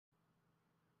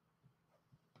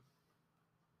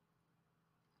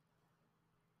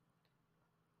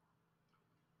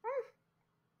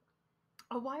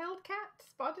A wild cat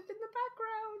spotted in the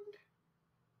background.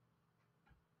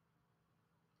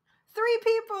 3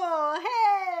 people!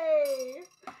 Hey!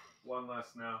 One less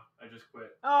now. I just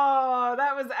quit. Oh,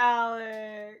 that was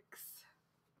Alex.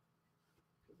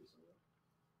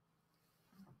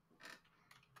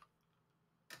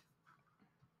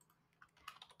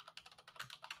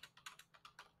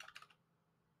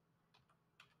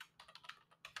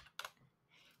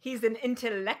 He's an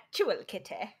intellectual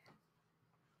kitty.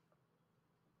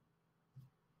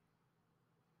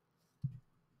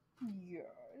 Yes.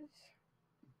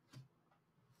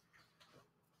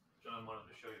 John wanted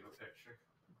to show you a picture.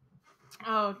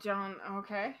 Oh, John,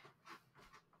 okay.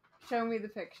 Show me the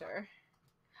picture.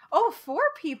 Oh, 4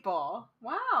 people.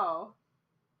 Wow.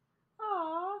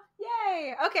 Aw,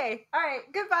 yay. Okay, all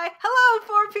right, goodbye. Hello,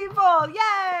 4 people.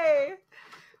 Yay.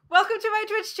 Welcome to my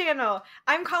Twitch channel.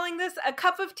 I'm calling this A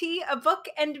Cup of Tea, a Book,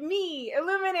 and Me,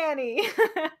 Illuminati.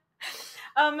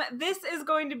 This is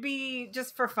going to be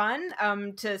just for fun,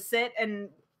 to sit and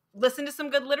listen to some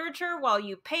good literature while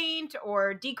you paint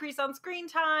or decrease on screen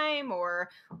time or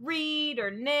read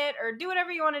or knit or do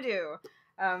whatever you want to do.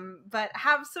 But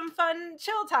have some fun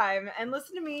chill time and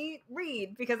listen to me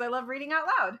read because I love reading out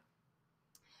loud.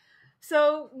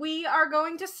 So we are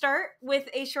going to start with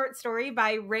a short story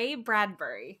by Ray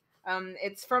Bradbury.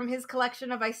 It's from his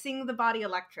collection of I Sing the Body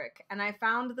Electric, and I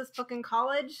found this book in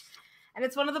college, and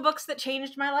it's one of the books that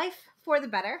changed my life for the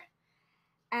better.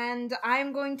 And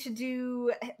I'm going to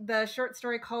do the short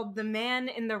story called The Man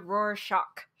in the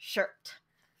Rorsarch Shirt.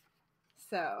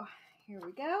 So here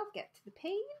we go. Get to the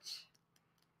page.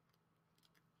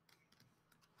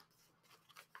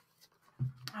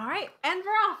 All right, and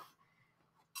we're off.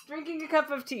 Drinking a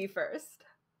cup of tea first.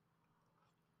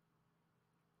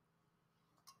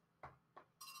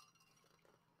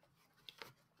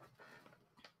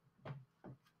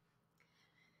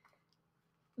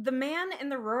 The Man in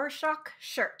the Rorsarch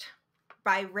Shirt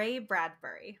by Ray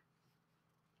Bradbury.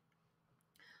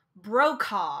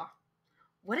 Brokaw.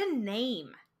 What a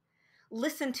name.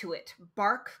 Listen to it.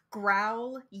 Bark,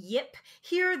 growl, yip.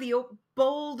 Hear the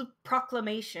bold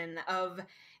proclamation of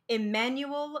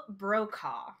Emmanuel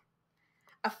Brokaw.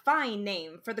 A fine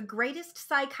name for the greatest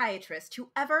psychiatrist who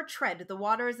ever tread the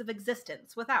waters of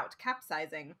existence without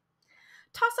capsizing.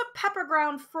 Toss a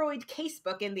pepper-ground Freud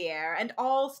casebook in the air, and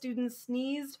all students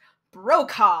sneezed,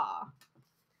 Brokaw!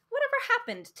 Whatever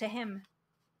happened to him?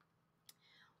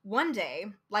 One day,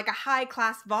 like a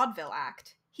high-class vaudeville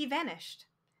act, he vanished.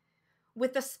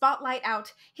 With the spotlight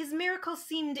out, his miracle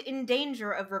seemed in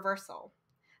danger of reversal.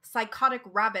 Psychotic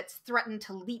rabbits threatened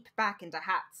to leap back into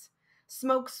hats.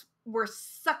 Smokes were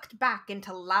sucked back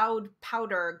into loud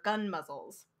powder gun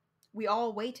muzzles. We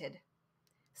all waited.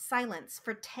 Silence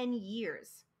for 10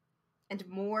 years. And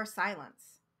more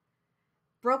silence.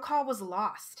 Brokaw was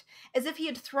lost, as if he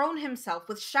had thrown himself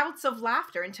with shouts of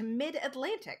laughter into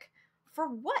mid-Atlantic. For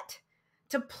what?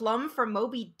 To plumb for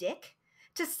Moby Dick?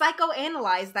 To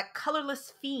psychoanalyze that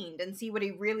colorless fiend and see what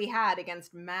he really had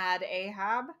against Mad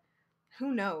Ahab?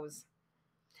 Who knows?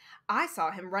 I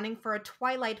saw him running for a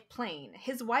twilight plain,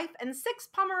 his wife and 6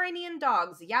 Pomeranian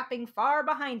dogs yapping far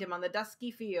behind him on the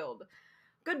dusky field.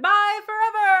 Goodbye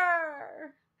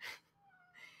forever!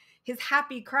 His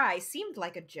happy cry seemed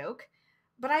like a joke,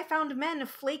 but I found men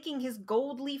flaking his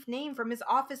gold leaf name from his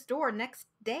office door next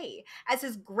day, as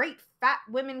his great fat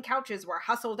women couches were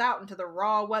hustled out into the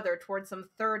raw weather towards some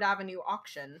 3rd Avenue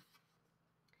auction.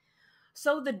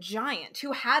 So the giant,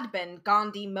 who had been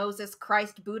Gandhi, Moses,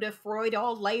 Christ, Buddha, Freud,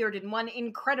 all layered in one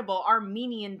incredible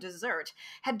Armenian dessert,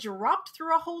 had dropped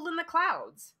through a hole in the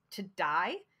clouds. To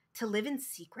die? To live in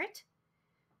secret?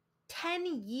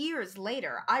 10 years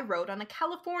later, I rode on a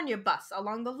California bus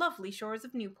along the lovely shores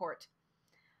of Newport.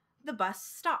 The bus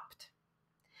stopped.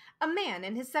 A man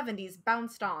in his 70s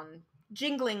bounced on,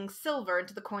 jingling silver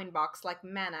into the coin box like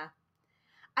manna.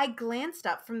 I glanced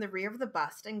up from the rear of the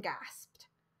bus and gasped.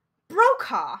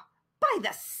 Brokaw! By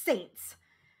the saints!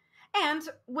 And,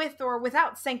 with or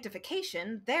without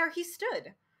sanctification, there he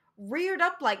stood, reared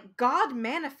up like God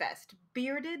manifest,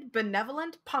 bearded,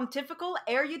 benevolent, pontifical,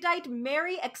 erudite,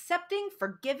 merry, accepting,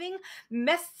 forgiving,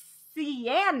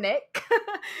 messianic,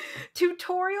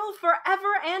 tutorial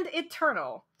forever and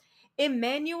eternal.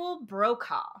 Emmanuel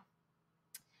Brokaw.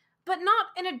 But not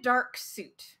in a dark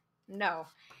suit. No.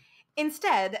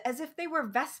 Instead, as if they were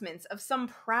vestments of some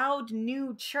proud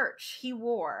new church, he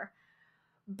wore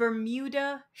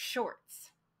Bermuda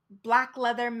shorts, black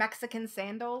leather Mexican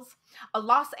sandals, a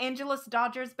Los Angeles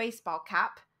Dodgers baseball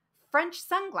cap, French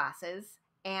sunglasses,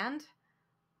 and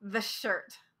the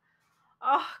shirt.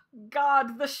 Oh,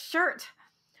 God, the shirt!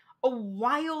 A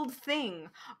wild thing,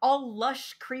 all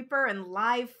lush creeper and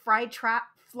live fly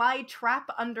trap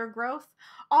undergrowth,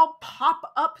 all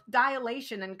pop-up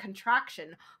dilation and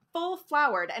contraction,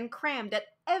 full-flowered and crammed at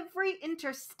every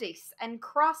interstice and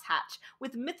crosshatch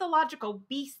with mythological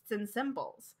beasts and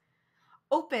symbols.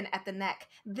 Open at the neck,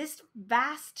 this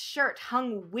vast shirt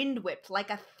hung wind-whipped like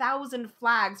 1,000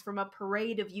 flags from a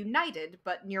parade of united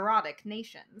but neurotic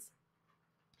nations.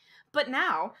 But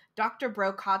now, Dr.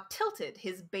 Brokaw tilted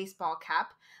his baseball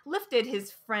cap, lifted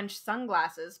his French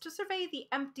sunglasses to survey the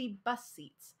empty bus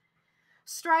seats.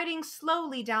 Striding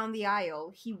slowly down the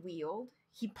aisle, he wheeled,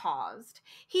 he paused,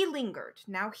 he lingered,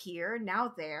 now here,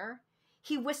 now there.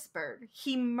 He whispered,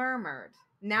 he murmured,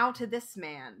 now to this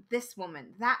man, this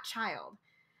woman, that child.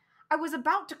 I was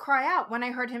about to cry out when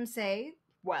I heard him say,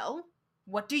 "Well,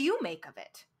 what do you make of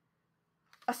it?"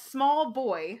 A small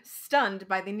boy, stunned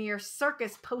by the near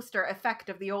circus poster effect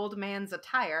of the old man's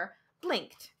attire,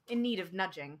 blinked, in need of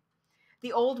nudging.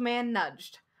 The old man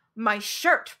nudged. "My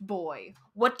shirt, boy!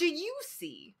 What do you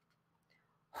see?"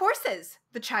 "Horses,"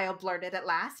 the child blurted at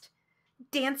last.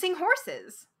 "Dancing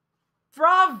horses."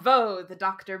 "Bravo!" the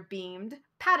doctor beamed,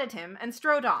 patted him, and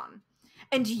strode on.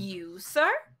 "And you,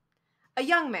 sir?" A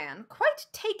young man, quite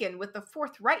taken with the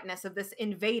forthrightness of this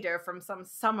invader from some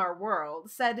summer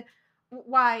world, said,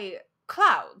 "Why,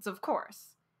 clouds, of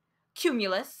course."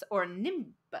 "Cumulus or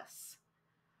nimbus?"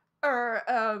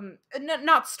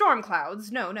 Not storm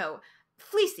clouds, no.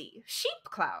 Fleecy, sheep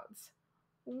clouds."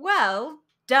 "Well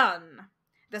done."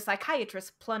 The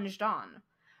psychiatrist plunged on.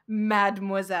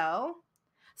 "Mademoiselle?"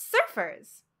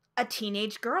 "Surfers." A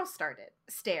teenage girl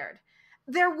stared.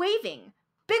 "They're waving.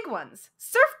 Big ones.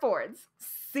 Surfboards.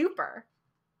 Super."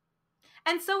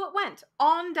 And so it went,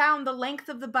 on down the length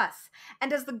of the bus,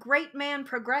 and as the great man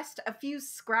progressed, a few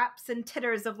scraps and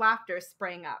titters of laughter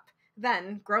sprang up,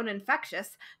 then, grown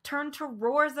infectious, turned to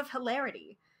roars of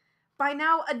hilarity. By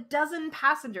now, a dozen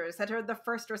passengers had heard the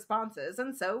first responses,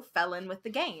 and so fell in with the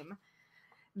game.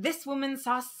 This woman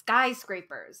saw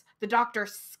skyscrapers. The doctor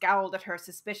scowled at her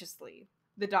suspiciously.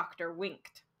 The doctor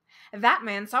winked. That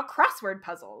man saw crossword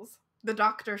puzzles. The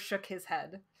doctor shook his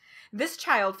head. This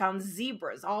child found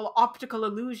zebras, all optical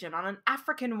illusion, on an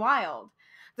African wild.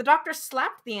 The doctor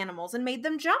slapped the animals and made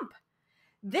them jump.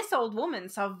 This old woman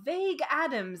saw vague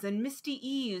atoms and misty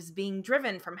eaves being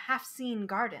driven from half-seen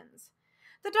gardens.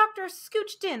 The doctor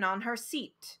scooched in on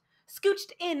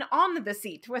the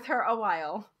seat with her a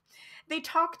while. They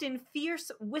talked in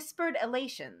fierce, whispered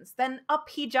elations, then up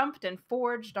he jumped and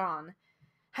forged on.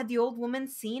 Had the old woman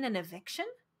seen an eviction?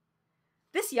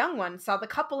 This young one saw the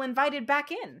couple invited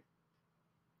back in.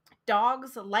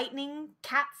 Dogs, lightning,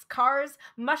 cats, cars,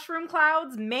 mushroom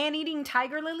clouds, man-eating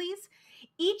tiger lilies.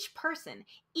 Each person,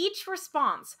 each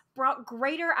response brought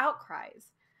greater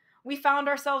outcries. We found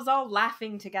ourselves all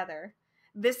laughing together.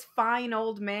 This fine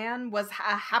old man was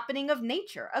a happening of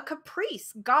nature, a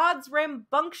caprice, God's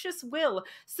rambunctious will,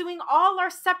 sewing all our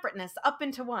separateness up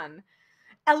into one.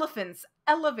 Elephants,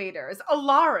 elevators,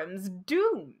 alarums,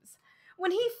 dooms.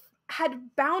 When he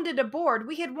had bounded aboard,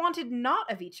 we had wanted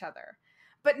naught of each other.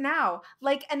 But now,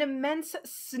 like an immense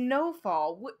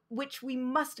snowfall, which we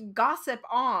must gossip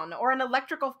on, or an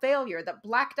electrical failure that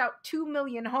blacked out 2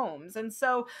 million homes, and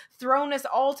so thrown us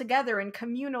all together in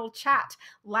communal chat,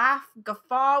 laugh,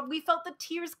 guffaw, we felt the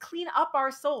tears clean up our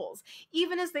souls,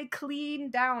 even as they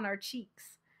cleaned down our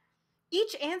cheeks.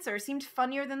 Each answer seemed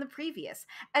funnier than the previous,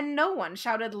 and no one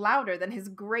shouted louder than his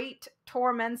great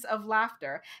torments of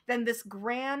laughter than this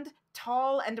grand,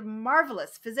 tall, and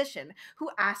marvelous physician who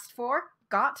asked for,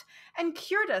 got, and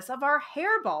cured us of our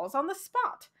hairballs on the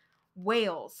spot.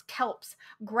 Whales, kelps,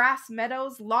 grass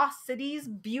meadows, lost cities,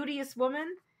 beauteous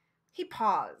woman. He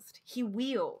paused, he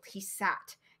wheeled, he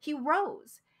sat, he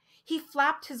rose. He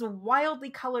flapped his wildly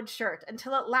colored shirt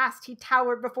until at last he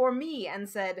towered before me and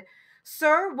said,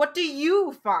 "Sir, what do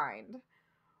you find?"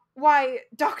 "Why,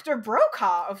 Dr.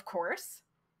 Brokaw, of course."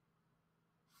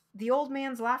 The old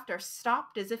man's laughter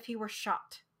stopped as if he were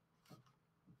shot.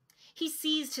 He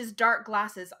seized his dark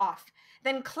glasses off,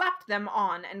 then clapped them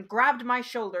on and grabbed my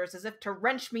shoulders as if to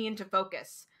wrench me into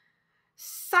focus.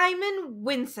 "Simon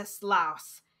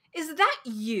Wenceslaus, is that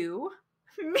you?"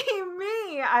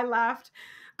 Me, I laughed.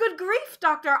 "Good grief,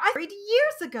 doctor, I married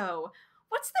years ago.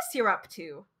 What's this you're up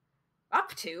to?"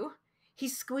 "Up to?" He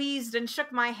squeezed and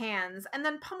shook my hands, and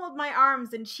then pummeled my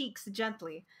arms and cheeks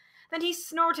gently. Then he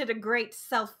snorted a great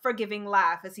self-forgiving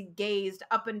laugh as he gazed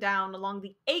up and down along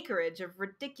the acreage of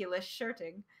ridiculous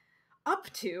shirting.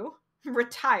 "Up to?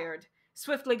 Retired.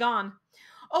 Swiftly gone.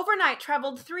 Overnight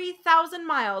traveled 3,000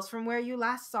 miles from where you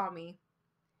last saw me."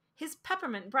 His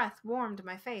peppermint breath warmed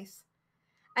my face.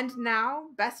 And now,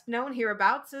 best known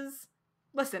hereabouts is,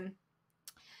 listen,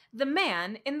 the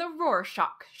man in the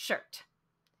Rorsarch shirt.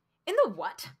 In the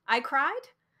what? I cried.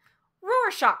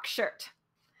 Rorsarch shirt.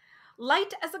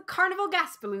 Light as a carnival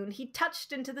gas balloon, he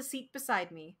touched into the seat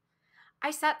beside me.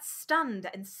 I sat stunned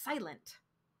and silent.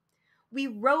 We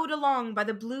rode along by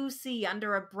the blue sea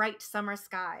under a bright summer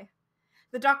sky.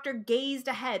 The doctor gazed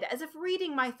ahead as if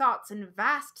reading my thoughts in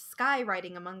vast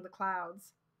skywriting among the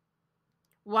clouds.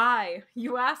 Why?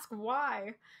 You ask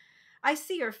why? I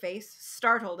see your face,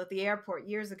 startled at the airport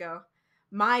years ago.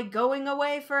 My going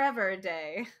away forever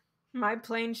day. My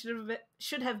plane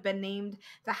should have been named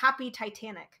the Happy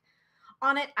Titanic.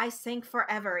 On it I sank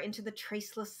forever into the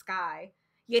traceless sky.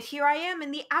 Yet here I am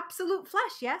in the absolute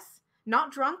flesh, yes?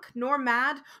 Not drunk, nor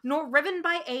mad, nor riven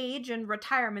by age and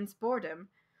retirement's boredom.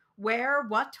 Where,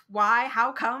 what, why,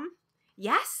 how come?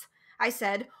 Yes, I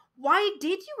said. Why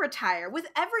did you retire with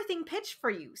everything pitched for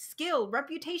you? Skill,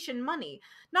 reputation, money.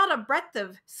 Not a breath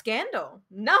of scandal.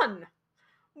 None.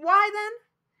 Why then?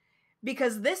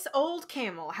 Because this old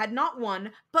camel had not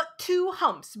one, but 2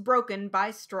 humps broken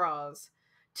by straws.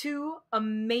 2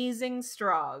 amazing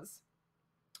straws.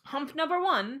 Hump number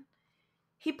 1,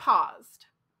 he paused.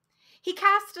 He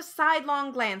cast a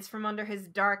sidelong glance from under his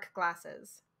dark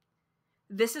glasses.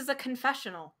 This is a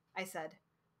confessional, I said.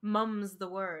 Mum's the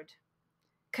word.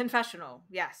 Confessional,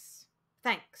 yes.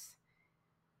 Thanks.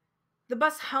 The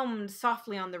bus hummed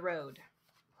softly on the road.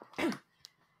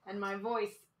 And my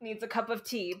voice needs a cup of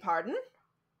tea, pardon?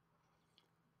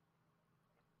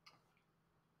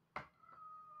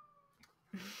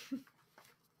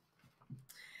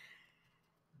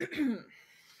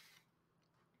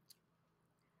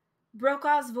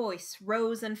 Brokaw's voice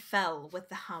rose and fell with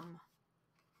the hum.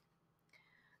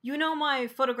 You know my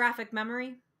photographic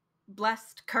memory?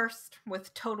 Blessed, cursed,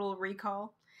 with total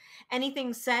recall.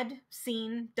 Anything said,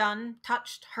 seen, done,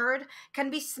 touched, heard can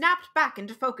be snapped back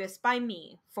into focus by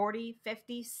me 40,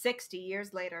 50, 60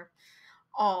 years later.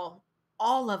 All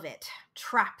of it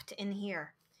trapped in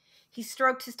here. He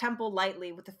stroked his temple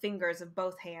lightly with the fingers of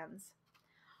both hands.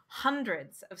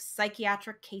 Hundreds of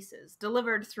psychiatric cases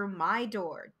delivered through my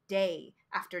door day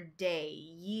after day,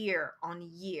 year on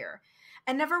year,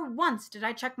 and never once did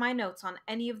I check my notes on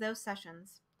any of those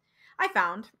sessions. I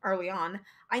found, early on,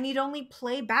 I need only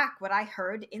play back what I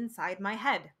heard inside my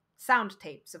head. Sound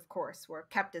tapes, of course, were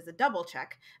kept as a double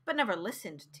check, but never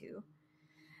listened to.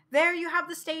 There you have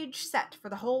the stage set for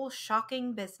the whole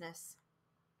shocking business.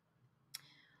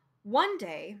 One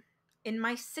day, in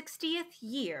my 60th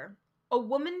year, a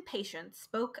woman patient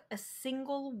spoke a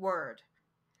single word.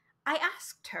 I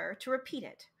asked her to repeat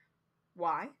it.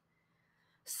 Why?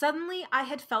 Suddenly I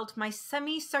had felt my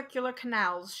semicircular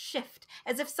canals shift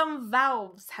as if some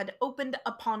valves had opened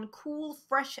upon cool,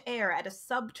 fresh air at a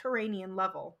subterranean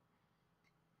level.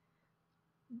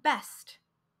 Best,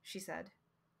 she said.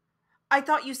 I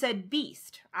thought you said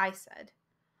beast, I said.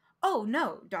 Oh,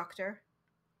 no, doctor.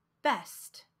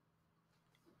 Best.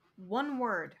 One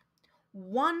word,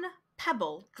 one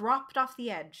pebble dropped off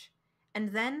the edge,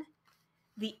 and then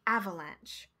the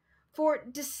avalanche. For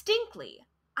distinctly,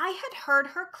 I had heard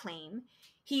her claim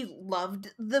he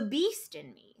loved the beast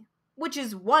in me, which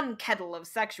is one kettle of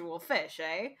sexual fish,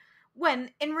 eh?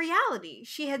 When, in reality,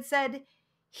 she had said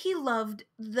he loved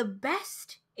the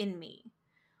best in me,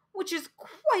 which is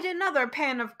quite another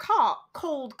pan of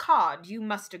cold cod, you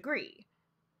must agree.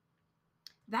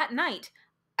 That night,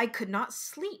 I could not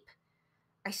sleep.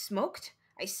 I smoked,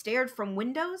 I stared from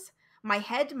windows. My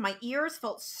head, my ears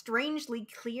felt strangely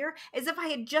clear, as if I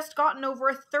had just gotten over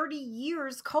a 30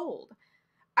 years cold.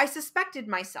 I suspected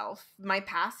myself, my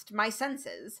past, my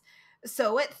senses.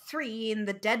 So at 3 in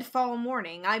the dead fall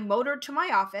morning, I motored to my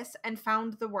office and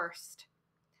found the worst.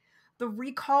 The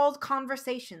recalled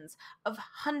conversations of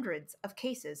hundreds of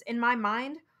cases in my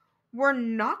mind were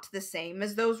not the same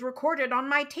as those recorded on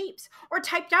my tapes or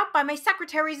typed out by my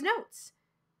secretary's notes.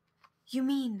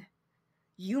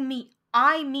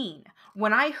 I mean,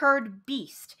 when I heard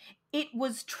beast, it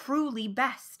was truly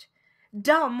best.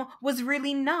 Dumb was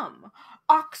really numb.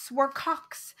 Ox were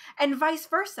cocks, and vice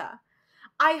versa.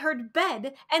 I heard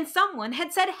bed, and someone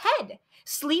had said head.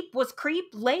 Sleep was creep,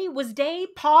 lay was day,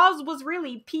 pause was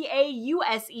really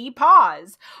P-A-U-S-E,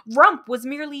 pause. Rump was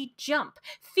merely jump.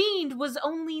 Fiend was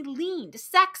only leaned.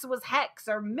 Sex was hex,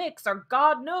 or mix, or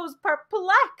God knows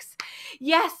perplex.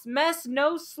 Yes, mess,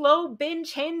 no, slow,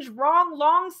 binge, hinge, wrong,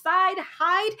 long, side,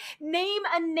 hide. Name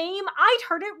a name, I'd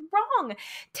heard it wrong.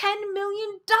 10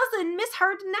 million dozen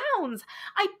misheard nouns.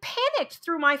 I panicked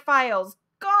through my files.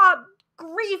 God,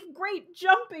 grief, great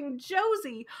jumping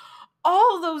Josie.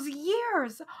 All those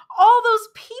years, all those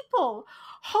people,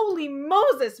 Holy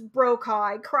Moses, Brokaw,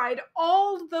 I cried,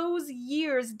 all those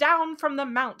years down from the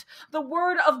mount, the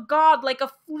word of God like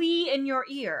a flea in your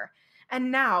ear.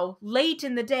 And now, late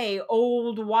in the day,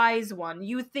 old wise one,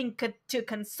 you think to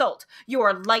consult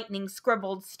your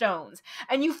lightning-scribbled stones,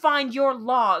 and you find your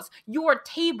laws, your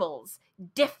tables,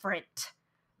 different.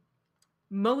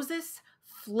 Moses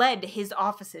fled his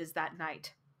offices that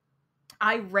night.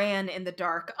 I ran in the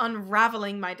dark,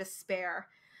 unraveling my despair.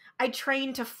 I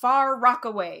trained to Far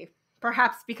Rockaway,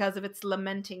 perhaps because of its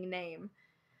lamenting name.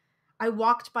 I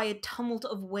walked by a tumult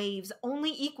of waves,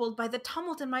 only equaled by the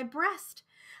tumult in my breast.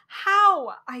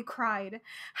 How, I cried,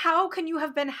 how can you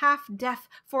have been half deaf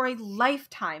for a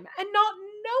lifetime and not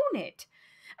known it?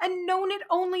 And known it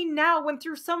only now when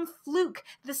through some fluke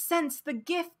the sense, the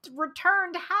gift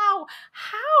returned?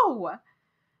 How?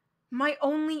 My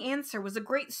only answer was a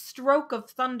great stroke of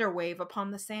thunder wave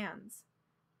upon the sands.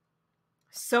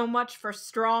 So much for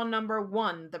straw number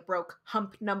 1 that broke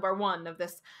hump number 1 of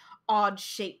this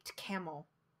odd-shaped camel.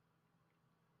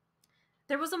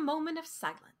 There was a moment of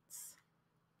silence.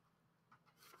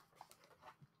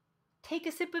 Take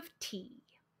a sip of tea.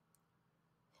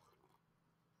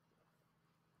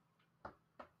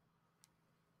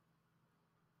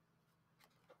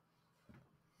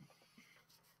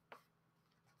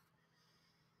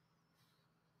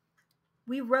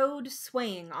 We rode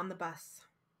swaying on the bus.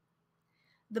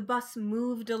 The bus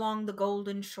moved along the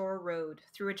Golden Shore Road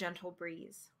through a gentle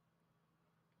breeze.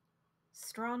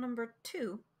 Straw number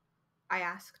 2? I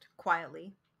asked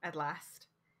quietly, at last.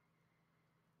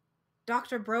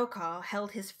 Dr. Brokaw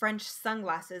held his French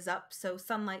sunglasses up so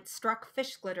sunlight struck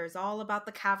fish glitters all about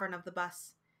the cavern of the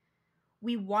bus.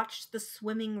 We watched the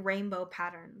swimming rainbow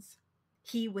patterns,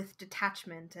 he with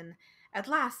detachment and, at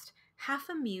last,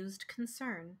 half-amused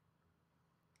concern.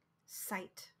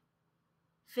 Sight,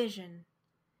 vision,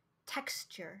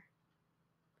 texture,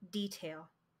 detail.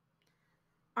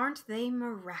 Aren't they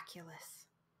miraculous?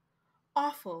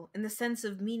 Awful in the sense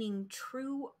of meaning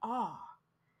true awe.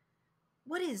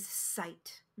 What is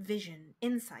sight, vision,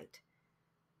 insight?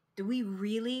 Do we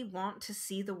really want to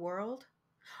see the world?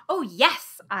 Oh,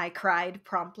 yes, I cried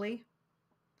promptly.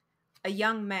 A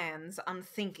young man's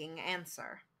unthinking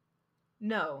answer.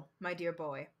 No, my dear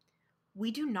boy,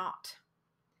 we do not.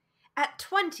 At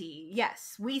 20,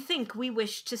 yes, we think we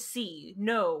wish to see,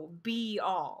 know, be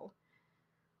all.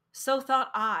 So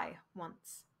thought I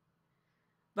once.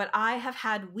 But I have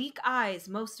had weak eyes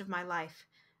most of my life,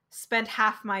 spent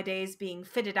half my days being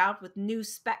fitted out with new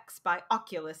specs by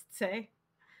oculists, eh?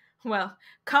 Well,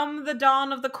 come the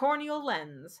dawn of the corneal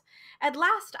lens. At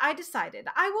last I decided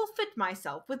I will fit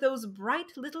myself with those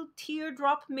bright little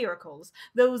teardrop miracles,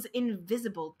 those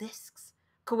invisible discs.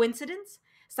 Coincidence?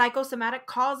 Psychosomatic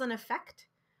cause and effect?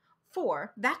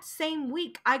 For that same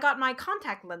week I got my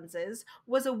contact lenses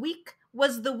was the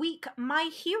week my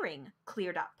hearing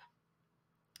cleared up.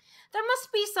 There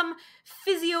must be some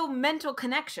physio-mental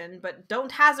connection, but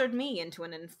don't hazard me into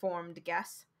an informed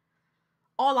guess.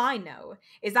 All I know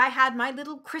is I had my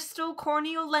little crystal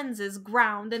corneal lenses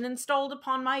ground and installed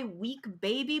upon my weak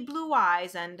baby blue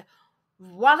eyes, and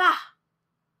voila!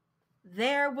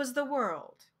 There was the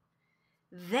world.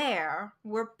 There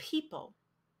were people.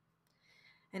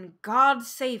 And God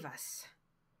save us,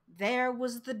 there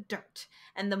was the dirt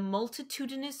and the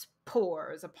multitudinous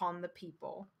pores upon the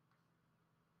people.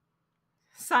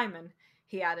 Simon,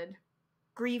 he added,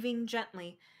 grieving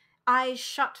gently, eyes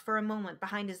shut for a moment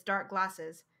behind his dark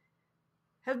glasses,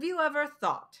 have you ever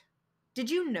thought, did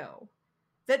you know,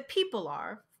 that people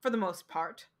are, for the most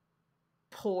part,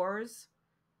 pores?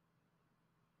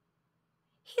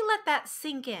 He let that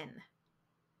sink in.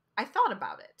 I thought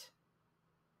about it.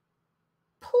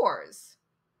 Pores,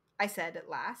 I said at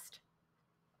last.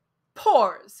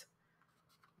 Pores!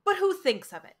 But who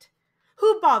thinks of it?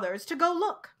 Who bothers to go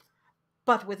look?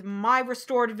 But with my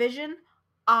restored vision,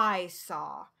 I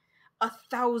saw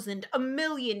 1,000,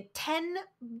 1,000,000, 10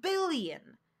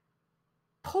 billion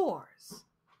pores.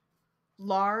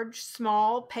 Large,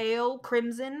 small, pale,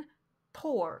 crimson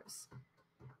pores.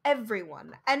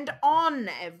 Everyone and on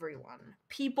everyone.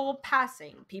 People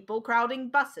passing, people crowding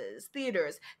buses,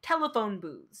 theaters, telephone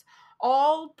booths.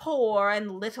 All pore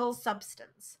and little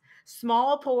substance.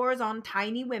 Small pores on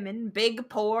tiny women, big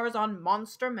pores on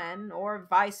monster men, or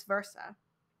vice versa.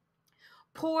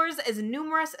 Pores as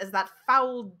numerous as that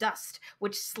foul dust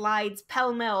which slides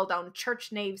pell-mell down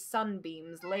church nave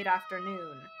sunbeams late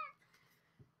afternoon.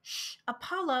 Shh,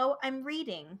 Apollo, I'm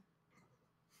reading.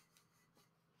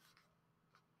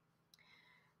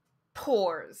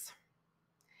 Pores.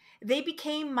 They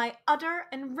became my utter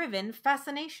and riven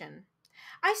fascination.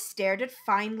 I stared at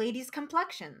fine ladies'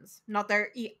 complexions, not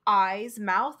their eyes,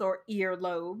 mouth, or ear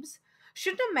lobes.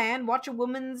 Shouldn't a man watch a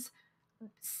woman's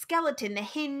skeleton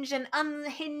hinge and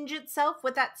unhinge itself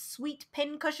with that sweet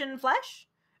pincushion flesh?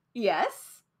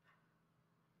 Yes.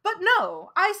 But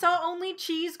no, I saw only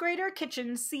cheese grater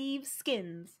kitchen sieve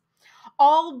skins.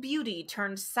 All beauty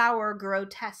turned sour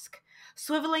grotesque.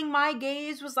 Swiveling my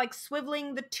gaze was like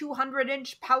swiveling the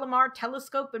 200-inch Palomar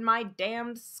telescope in my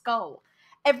damned skull.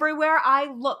 Everywhere I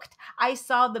looked, I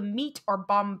saw the meat or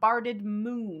bombarded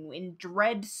moon in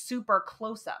dread super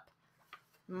close-up.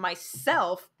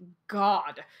 Myself,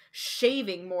 God,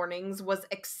 shaving mornings was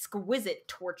exquisite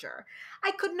torture.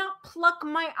 I could not pluck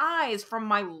my eyes from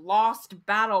my lost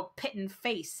battle-pitten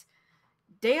face.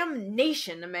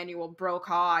 Damnation, Emmanuel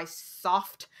Brokaw, I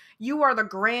soft. You are the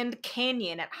Grand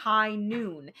Canyon at high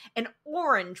noon, an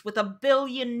orange with a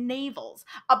billion navels,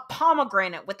 a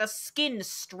pomegranate with the skin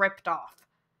stripped off.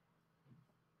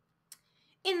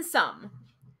 In sum,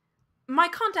 my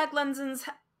contact lenses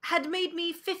had made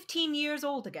me 15 years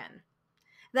old again.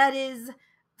 That is,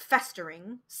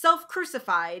 festering,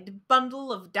 self-crucified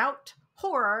bundle of doubt,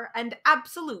 horror, and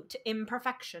absolute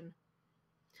imperfection.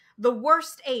 The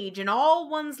worst age in all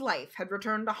one's life had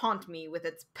returned to haunt me with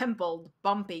its pimpled,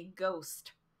 bumpy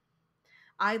ghost.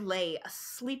 I lay a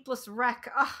sleepless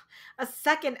wreck. A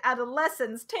second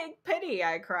adolescence, take pity,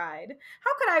 I cried.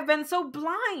 How could I have been so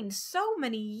blind so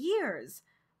many years?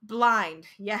 Blind,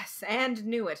 yes, and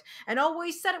knew it, and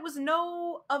always said it was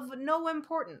of no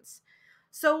importance.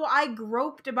 So I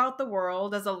groped about the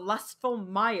world as a lustful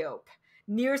myope,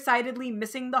 nearsightedly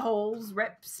missing the holes,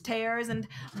 rips, tears, and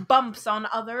bumps on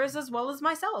others as well as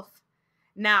myself.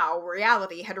 Now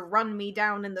reality had run me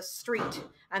down in the street,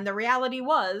 and the reality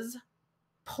was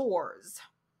pores.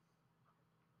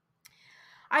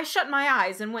 I shut my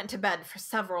eyes and went to bed for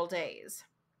several days.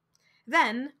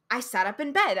 Then I sat up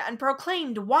in bed and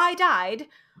proclaimed wide-eyed,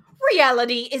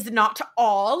 "Reality is not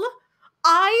all.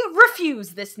 I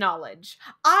refuse this knowledge.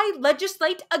 I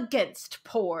legislate against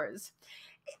pores.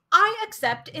 I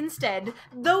accept instead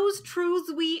those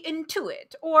truths we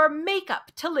intuit or make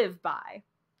up to live by."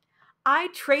 I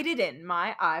traded in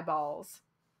my eyeballs.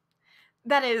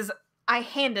 That is, I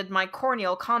handed my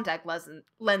corneal contact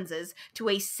lenses to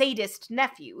a sadist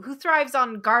nephew who thrives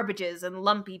on garbages and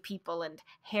lumpy people and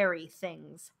hairy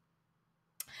things.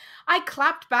 I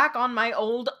clapped back on my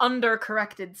old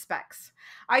under-corrected specs.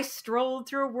 I strolled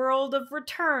through a world of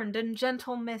returned and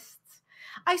gentle mists.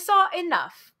 I saw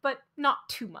enough, but not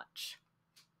too much.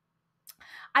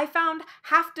 I found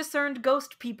half-discerned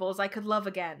ghost peoples I could love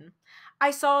again. I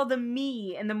saw the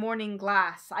me in the morning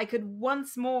glass I could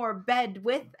once more bed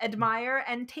with, admire,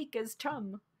 and take as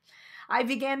chum. I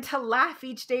began to laugh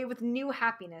each day with new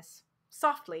happiness,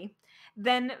 softly,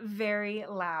 then very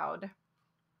loud.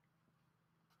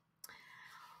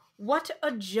 What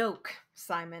a joke,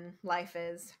 Simon, life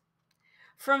is.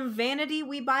 From vanity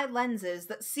we buy lenses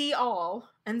that see all,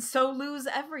 and so lose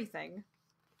everything.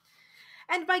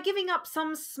 And by giving up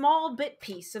some small bit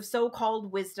piece of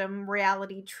so-called wisdom,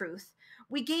 reality, truth,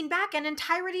 we gain back an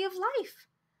entirety of life.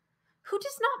 Who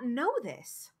does not know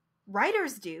this?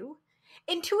 Writers do.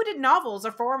 Intuited novels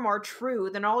are far more true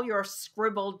than all your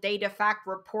scribbled data-fact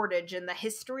reportage in the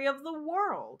history of the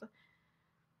world.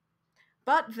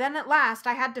 But then at last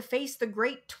I had to face the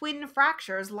great twin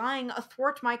fractures lying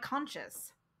athwart my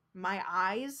conscience. My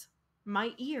eyes,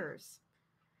 my ears.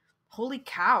 Holy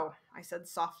cow, I said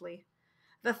softly.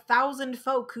 The 1,000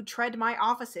 folk who tread my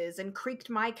offices and creaked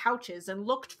my couches and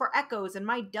looked for echoes in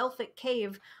my Delphic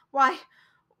cave, why,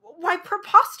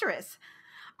 preposterous!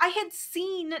 I had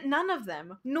seen none of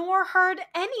them, nor heard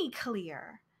any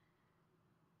clear.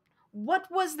 What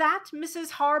was that,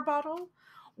 Mrs. Harbottle?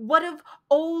 What of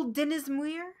old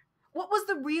Dinesmuir? What was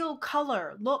the real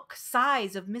color, look,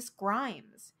 size of Miss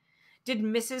Grimes? Did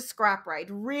Mrs. Scrapwright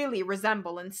really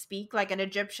resemble and speak like an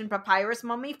Egyptian papyrus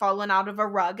mummy fallen out of a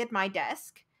rug at my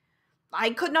desk? I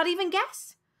could not even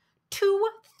guess.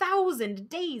 2,000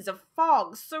 days of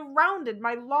fog surrounded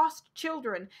my lost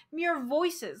children, mere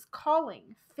voices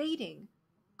calling, fading,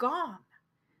 gone.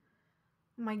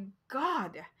 My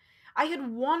God, I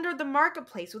had wandered the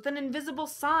marketplace with an invisible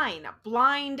sign,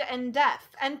 blind and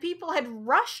deaf, and people had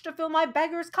rushed to fill my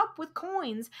beggar's cup with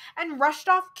coins and rushed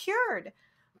off cured.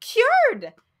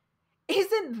 Cured!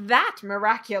 Isn't that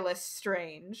miraculous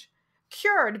strange?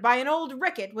 Cured by an old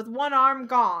ricket with one arm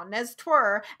gone, as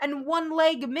 'twere, and one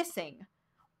leg missing.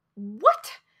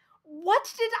 What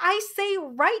did I say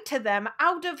right to them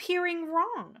out of hearing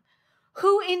wrong?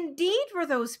 Who indeed were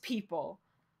those people?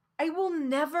 I will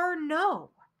never know.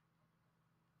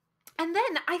 And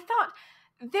then I thought,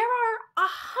 There are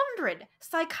 100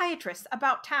 psychiatrists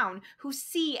about town who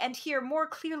see and hear more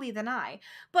clearly than I,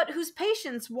 but whose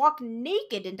patients walk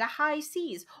naked into high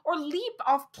seas, or leap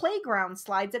off playground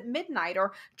slides at midnight,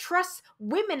 or truss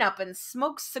women up and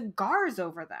smoke cigars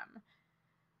over them.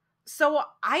 So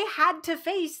I had to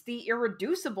face the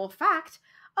irreducible fact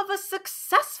of a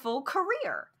successful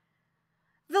career.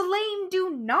 The lame do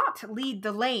not lead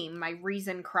the lame, my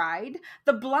reason cried.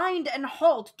 The blind and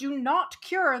halt do not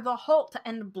cure the halt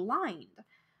and blind.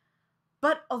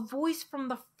 But a voice from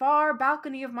the far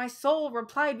balcony of my soul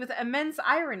replied with immense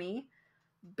irony,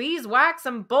 Beeswax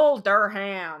and Bull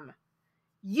Durham.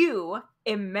 You,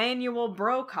 Emmanuel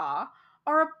Brokaw,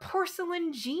 are a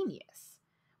porcelain genius,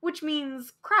 which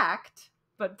means cracked,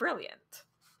 but brilliant.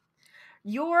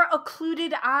 Your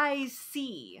occluded eyes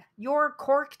see, your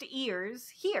corked ears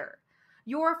hear,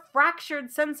 your fractured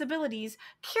sensibilities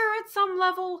cure at some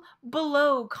level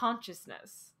below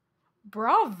consciousness.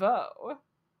 Bravo!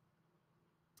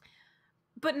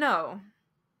 But no,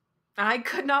 I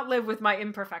could not live with my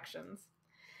imperfections.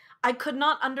 I could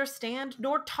not understand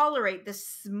nor tolerate this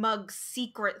smug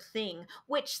secret thing,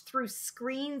 which through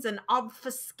screens and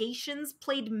obfuscations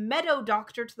played meadow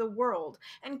doctor to the world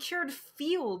and cured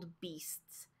field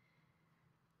beasts.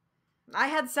 I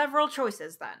had several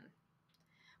choices then.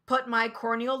 Put my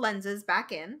corneal lenses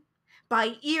back in,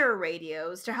 buy ear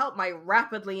radios to help my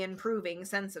rapidly improving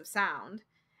sense of sound,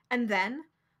 and then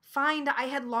find I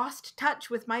had lost touch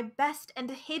with my best and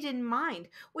hidden mind,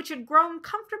 which had grown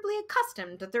comfortably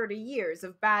accustomed to 30 years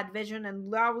of bad vision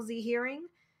and lousy hearing.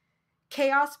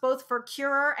 Chaos both for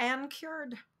curer and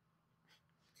cured.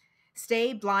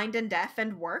 Stay blind and deaf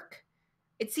and work?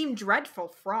 It seemed dreadful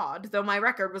fraud, though my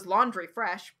record was laundry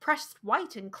fresh, pressed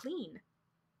white and clean.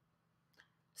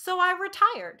 So I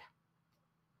retired,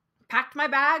 packed my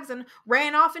bags, and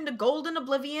ran off into golden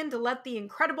oblivion to let the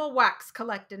incredible wax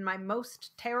collect in my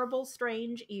most terrible,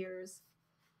 strange ears.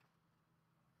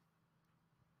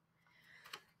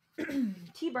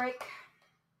 Tea break.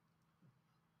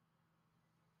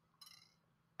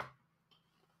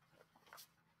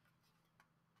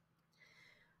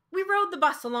 We rode the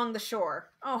bus along the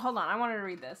shore. Oh, hold on. I wanted to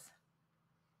read this.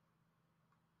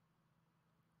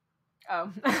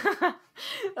 Oh.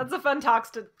 That's a fun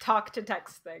talk to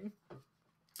text thing.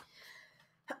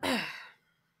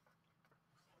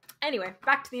 Anyway,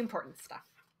 back to the important stuff.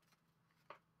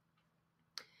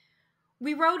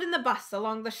 We rode in the bus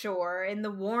along the shore in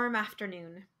the warm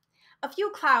afternoon. A few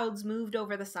clouds moved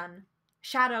over the sun.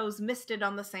 Shadows misted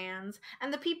on the sands,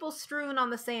 and the people strewn on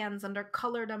the sands under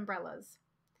colored umbrellas.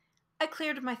 I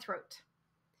cleared my throat.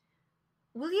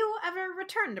 Will you ever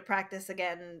return to practice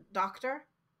again, doctor?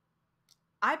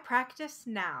 I practice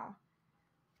now.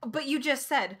 But you just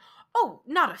said, oh,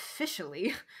 not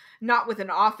officially. Not with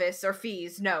an office or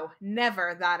fees. No,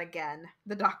 never that again.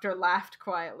 The doctor laughed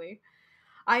quietly.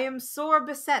 I am sore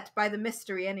beset by the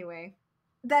mystery anyway.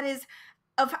 That is,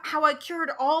 of how I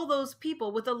cured all those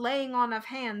people with a laying on of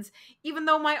hands, even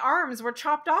though my arms were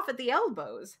chopped off at the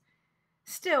elbows.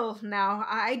 Still, now,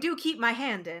 I do keep my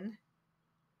hand in.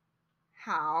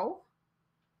 How?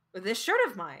 With this shirt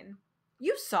of mine.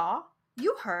 You saw.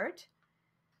 You heard.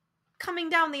 Coming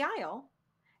down the aisle.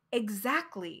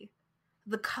 Exactly.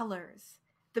 The colors.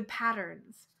 The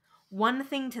patterns. One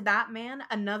thing to that man,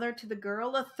 another to the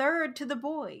girl, a third to the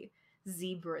boy.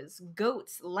 Zebras,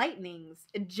 goats, lightnings,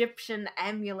 Egyptian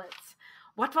amulets.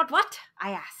 What?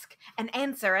 I ask. An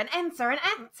answer.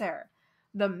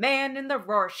 The man in the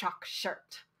Rorsarch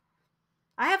shirt.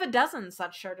 I have a dozen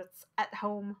such shirts at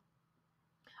home.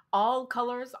 All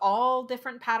colors, all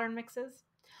different pattern mixes.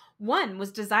 One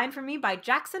was designed for me by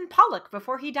Jackson Pollock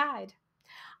before he died.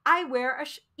 I wear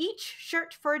each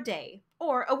shirt for a day,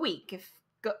 or a week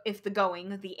if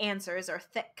the answers are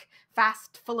thick,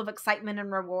 fast, full of excitement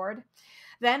and reward.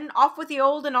 Then off with the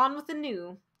old and on with the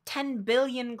new. 10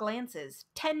 billion glances,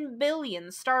 10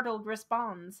 billion startled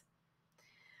responds.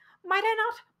 Might I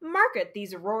not market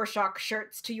these Rorsarch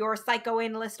shirts to your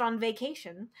psychoanalyst on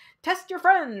vacation? Test your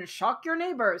friends, shock your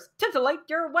neighbors, titillate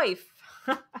your wife.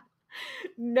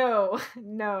 No.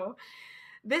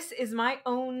 This is my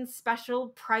own special,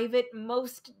 private,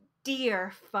 most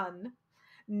dear fun.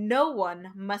 No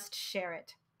one must share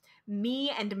it.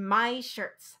 Me and my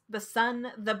shirts, the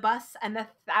sun, the bus, and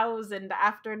 1,000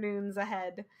 afternoons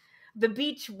ahead. The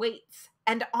beach waits,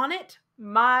 and on it,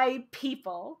 my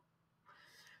people.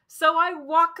 So I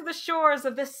walk the shores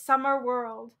of this summer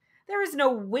world. There is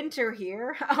no winter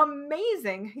here.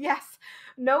 Amazing. Yes,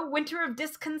 no winter of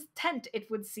discontent, it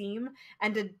would seem,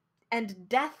 and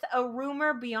death a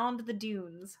rumor beyond the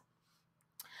dunes.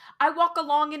 I walk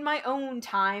along in my own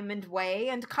time and way,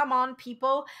 and come on,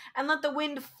 people, and let the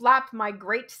wind flap my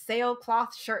great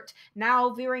sailcloth shirt,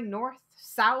 now veering north,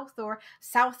 south, or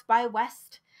south by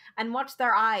west, and watch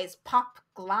their eyes pop,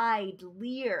 glide,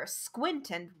 leer, squint,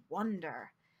 and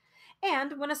wonder.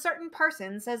 And when a certain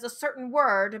person says a certain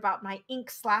word about my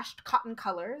ink-slashed cotton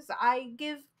colors, I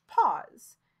give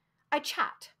pause. I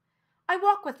chat. I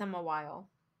walk with them a while.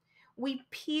 We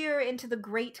peer into the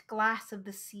great glass of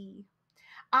the sea.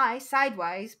 I,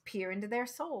 sidewise, peer into their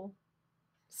soul.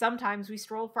 Sometimes we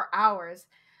stroll for hours,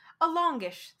 a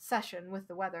longish session with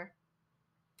the weather.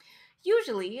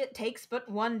 Usually it takes but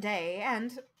one day,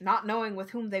 and, not knowing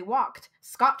with whom they walked,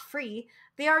 scot-free,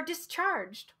 they are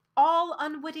discharged, all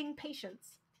unwitting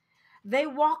patients. They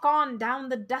walk on down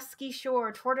the dusky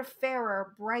shore toward a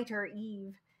fairer, brighter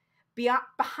eve.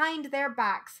 Behind their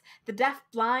backs, the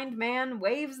deaf-blind man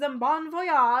waves them bon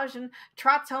voyage and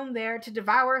trots home there to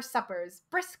devour suppers,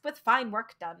 brisk with fine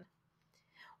work done.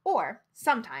 Or,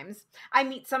 sometimes, I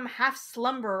meet some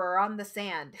half-slumberer on the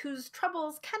sand, whose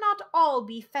troubles cannot all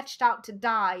be fetched out to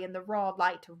die in the raw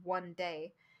light of one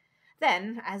day.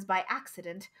 Then, as by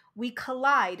accident, we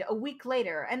collide a week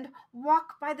later and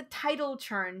walk by the tidal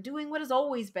churn, doing what has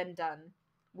always been done.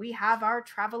 We have our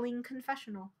traveling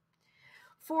confessional.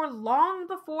 For long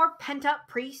before pent-up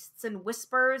priests and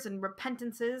whispers and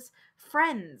repentances,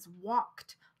 friends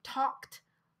walked, talked,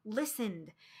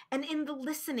 listened, and in the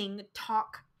listening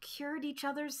talk cured each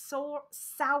other's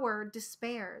sour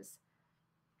despairs.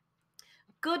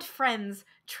 Good friends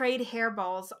trade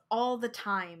hairballs all the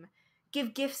time,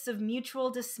 give gifts of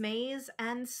mutual dismays,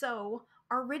 and so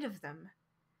are rid of them.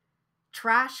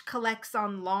 Trash collects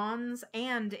on lawns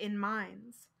and in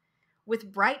mines.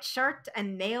 With bright shirt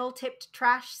and nail-tipped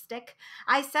trash stick,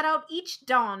 I set out each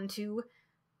dawn to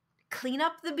clean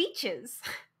up the beaches.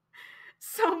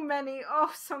 So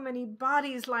many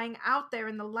bodies lying out there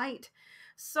in the light.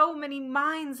 So many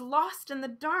minds lost in the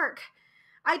dark.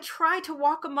 I try to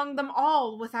walk among them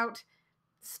all without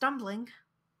stumbling.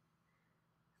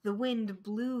 The wind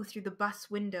blew through the bus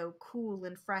window, cool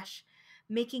and fresh,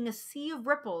 making a sea of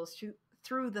ripples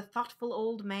through the thoughtful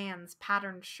old man's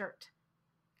patterned shirt.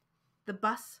 The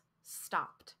bus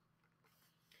stopped.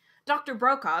 Dr.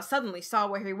 Brokaw suddenly saw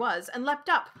where he was and leapt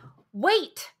up.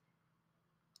 Wait!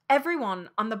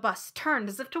 Everyone on the bus turned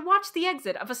as if to watch the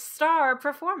exit of a star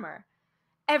performer.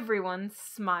 Everyone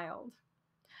smiled.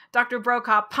 Dr.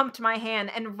 Brokaw pumped my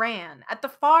hand and ran. At the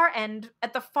far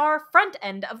front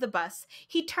end of the bus,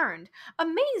 he turned,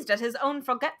 amazed at his own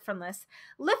forgetfulness,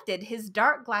 lifted his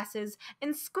dark glasses,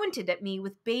 and squinted at me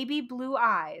with baby blue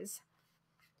eyes.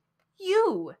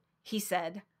 You! He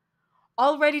said.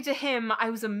 Already to him I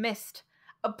was a mist,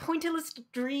 a pointilless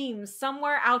dream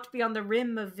somewhere out beyond the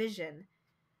rim of vision.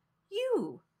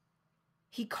 You!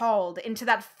 He called into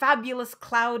that fabulous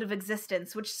cloud of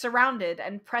existence which surrounded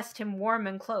and pressed him warm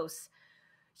and close.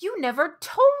 You never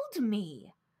told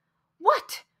me!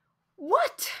 What?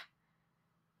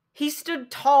 He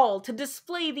stood tall to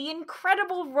display the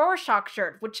incredible Rorsarch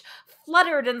Shirt, which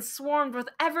fluttered and swarmed with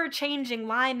ever-changing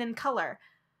line and color.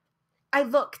 I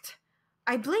looked.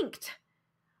 I blinked.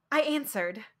 I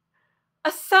answered.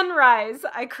 A sunrise,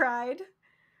 I cried.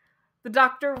 The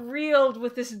doctor reeled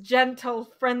with this gentle,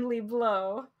 friendly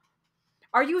blow.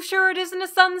 Are you sure it isn't a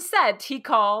sunset? He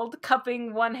called,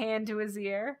 cupping one hand to his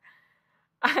ear.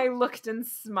 I looked and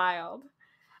smiled.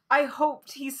 I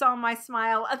hoped he saw my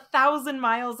smile 1,000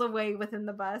 miles away within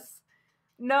the bus.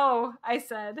 No, I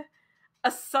said.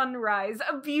 A sunrise,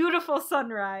 a beautiful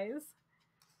sunrise.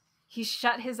 He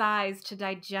shut his eyes to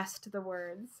digest the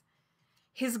words.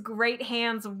 His great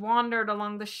hands wandered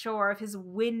along the shore of his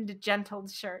wind-gentled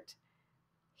shirt.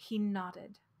 He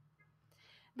nodded.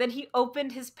 Then he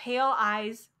opened his pale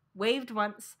eyes, waved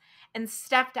once, and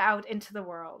stepped out into the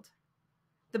world.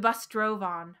 The bus drove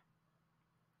on.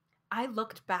 I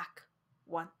looked back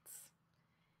once.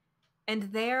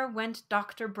 And there went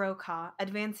Dr. Brokaw,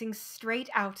 advancing straight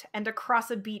out and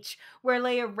across a beach where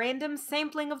lay a random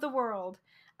sampling of the world,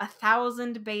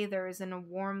 1,000 bathers in a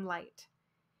warm light.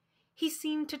 He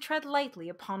seemed to tread lightly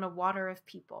upon a water of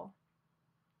people.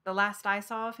 The last I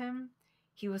saw of him,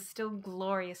 he was still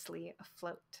gloriously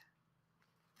afloat.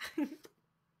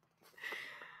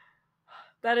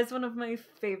 That is one of my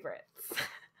favorites.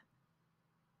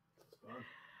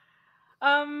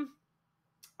 I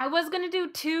was gonna do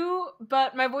 2,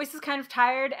 but my voice is kind of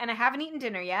tired and I haven't eaten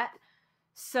dinner yet.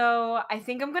 So I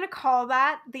think I'm gonna call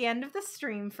that the end of the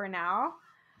stream for now.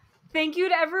 Thank you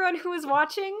to everyone who was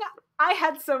watching. I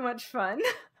had so much fun.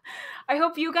 I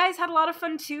hope you guys had a lot of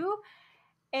fun too.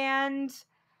 And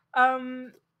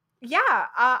Yeah,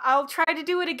 I'll try to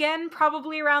do it again,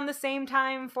 probably around the same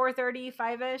time, 4:30,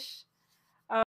 5-ish.